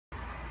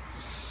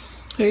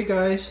Hey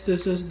guys,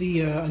 this is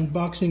the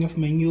unboxing of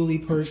my newly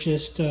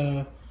purchased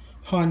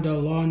Honda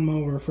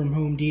lawnmower from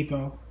Home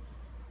Depot.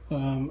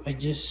 I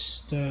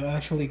just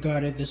actually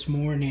got it this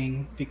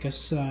morning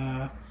because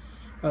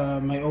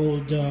my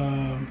old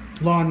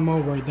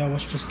lawnmower that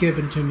was just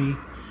given to me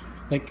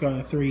like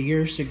 3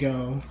 years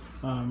ago,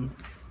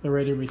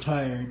 already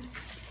retired.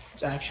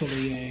 It's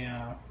actually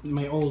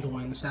my old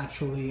one is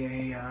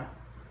actually a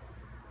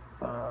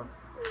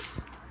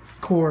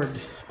cord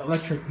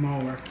electric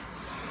mower.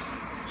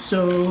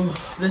 So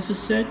this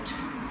is it.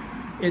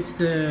 It's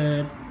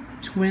the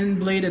twin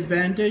blade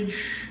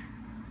advantage.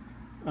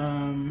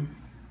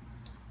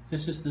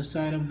 This is the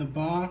side of the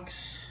box.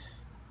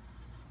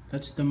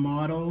 That's the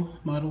model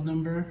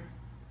number.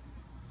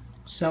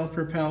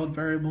 Self-propelled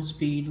variable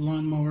speed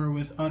lawnmower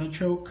with auto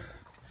choke.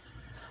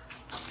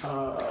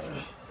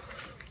 The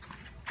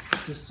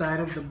side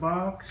of the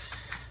box.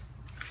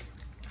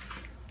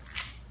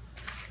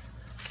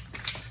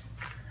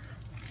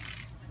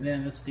 And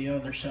then that's the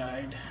other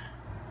side.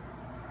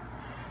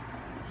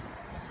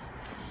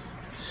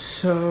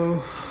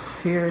 So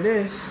here it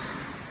is.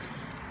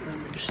 Let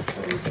me just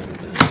open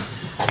this.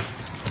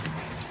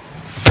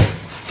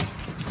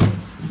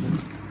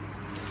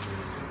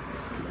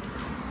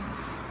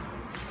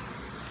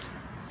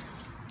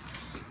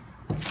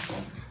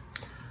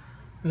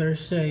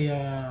 There's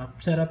a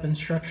setup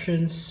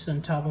instructions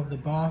on top of the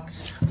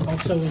box.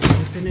 Also, when you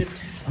open it,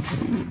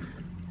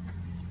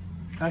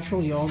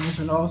 actually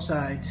almost on all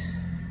sides.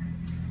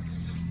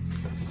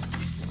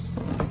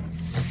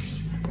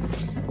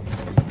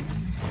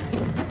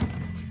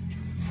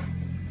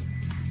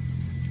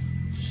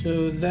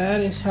 So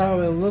that is how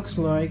it looks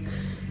like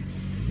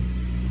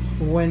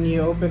when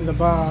you open the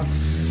box.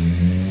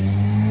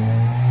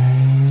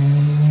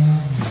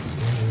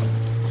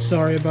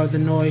 Sorry about the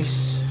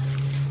noise.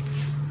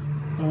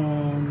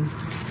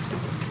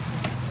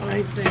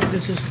 I think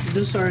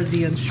these are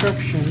the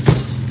instructions.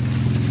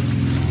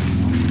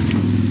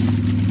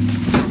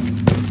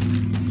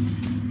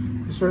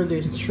 These are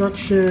the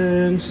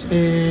instructions,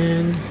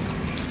 and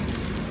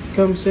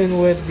comes in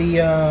with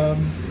the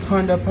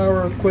Honda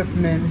Power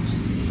Equipment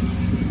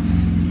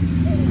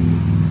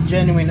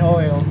genuine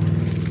oil,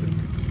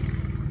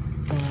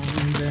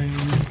 and then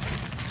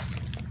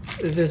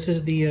this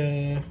is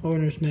the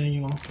owner's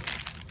manual.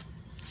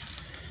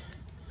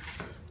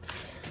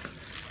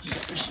 So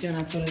I'm just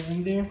gonna put it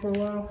in there for a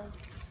while,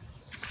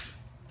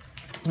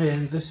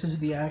 and this is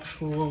the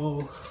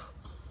actual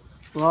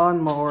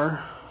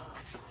lawnmower.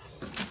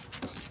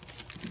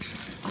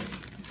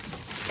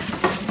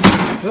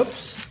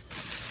 Oops,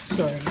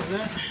 sorry about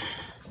that.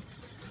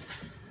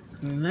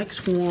 The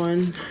next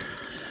one.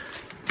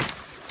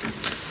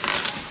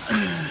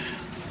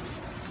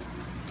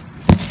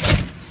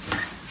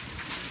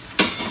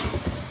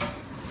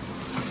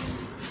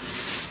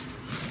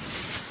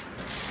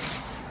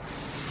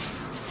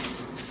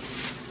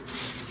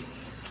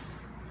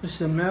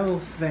 Just a metal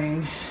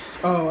thing.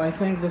 Oh, I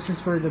think this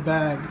is for the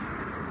bag.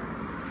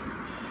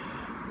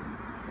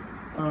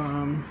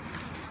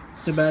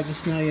 The bag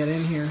is not yet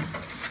in here.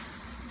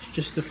 It's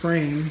just the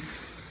frame.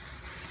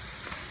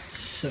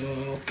 So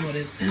I'll put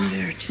it in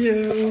there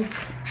too.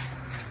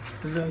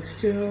 Those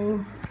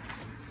two.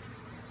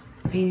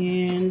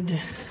 And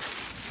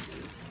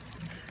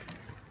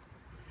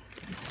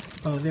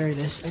oh, there it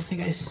is. I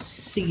think I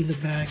see the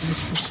bag.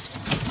 Let's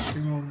just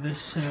remove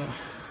this.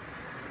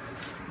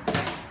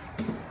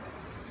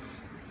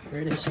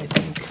 There it is, I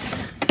think.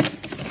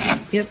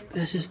 Yep,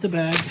 this is the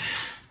bag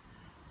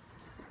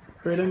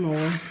for the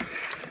mower.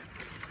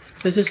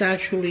 This is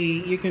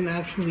actually, you can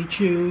actually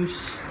choose.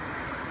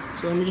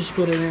 So let me just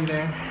put it in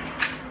there.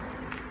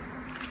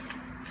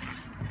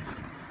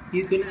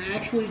 You can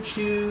actually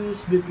choose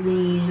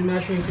between, I'm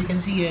not sure if you can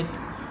see it,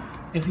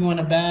 if you want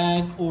a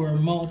bag or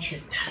mulch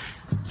it.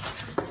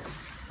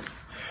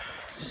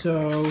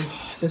 So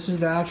this is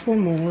the actual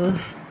mower.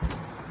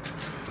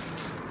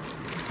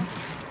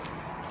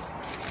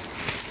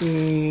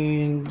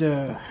 And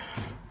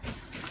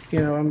you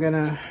know, I'm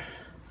gonna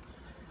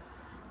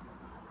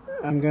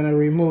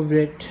remove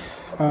it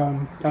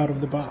out of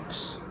the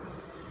box.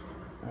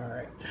 All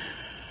right.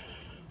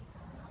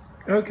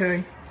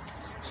 Okay.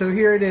 So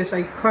here it is.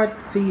 I cut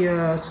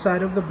the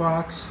side of the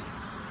box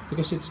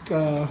because it's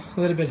a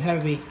little bit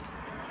heavy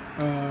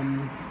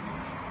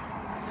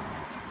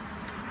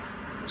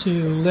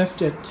to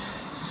lift it.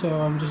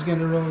 So I'm just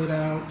gonna roll it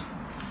out.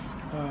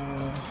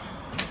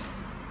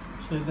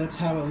 So that's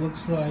how it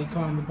looks like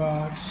on the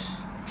box.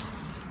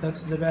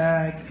 That's the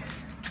bag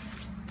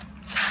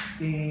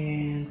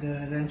and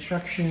the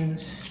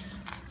instructions,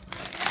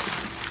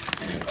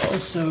 and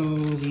also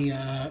the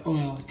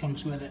oil that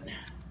comes with it.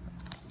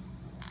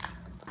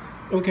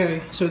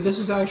 Okay, so this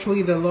is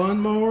actually the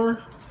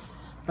lawnmower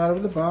out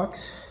of the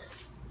box.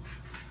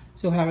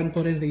 Still haven't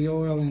put in the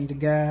oil and the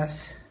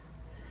gas,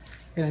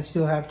 and I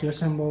still have to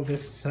assemble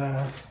this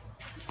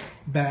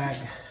bag.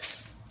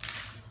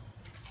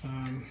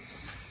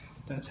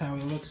 That's how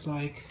it looks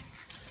like.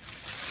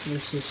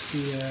 This is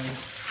the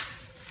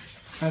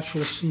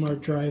actual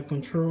smart drive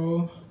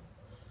control.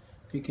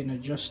 you can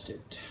adjust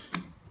it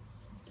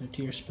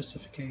to your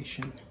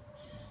specification.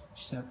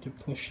 Just have to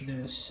push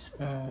this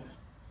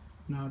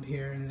knob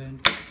here, and then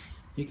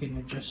you can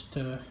adjust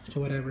to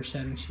whatever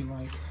settings you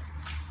like.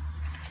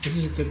 This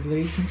is the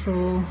blade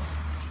control.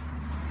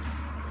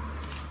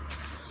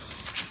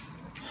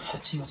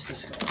 Let's see what's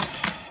this got.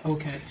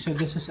 Okay, so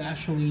this is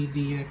actually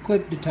the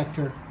clip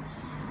detector.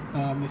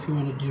 If you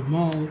want to do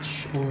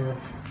mulch or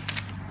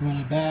you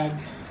want a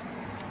bag,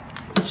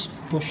 just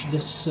push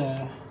this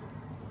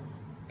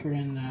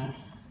green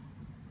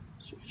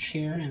switch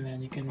here, and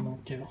then you can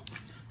move to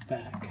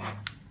bag,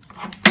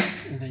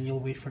 and then you'll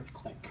wait for it to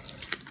click.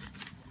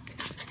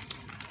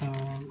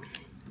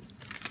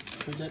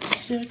 So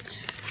that's it.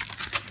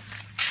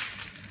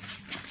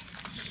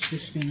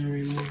 Just gonna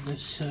remove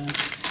this.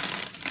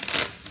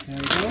 There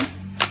we go.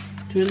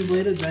 Twin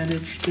blade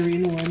advantage,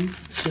 3-in-1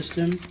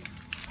 system,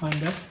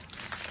 Honda.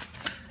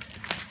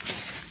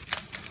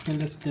 And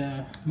that's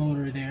the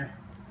motor there.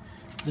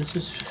 This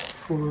is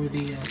for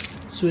the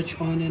switch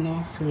on and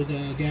off for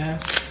the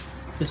gas.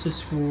 This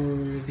is for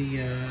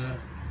the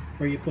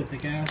where you put the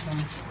gas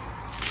on.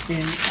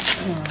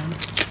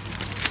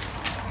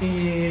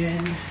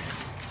 And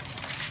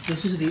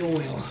this is the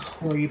oil,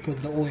 where you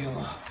put the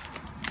oil.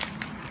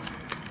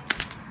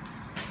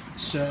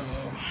 So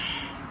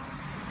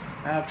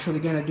actually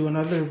gonna do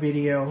another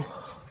video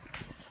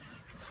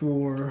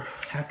for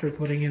after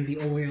putting in the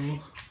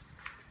oil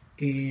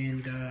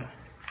and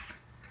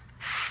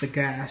the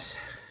gas,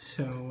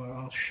 so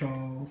I'll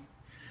show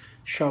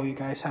you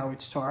guys how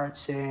it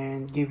starts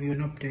and give you an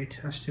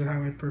update as to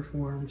how it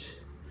performs.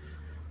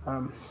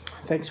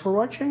 Thanks for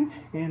watching,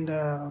 and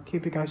I'll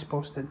keep you guys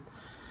posted.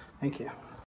 Thank you.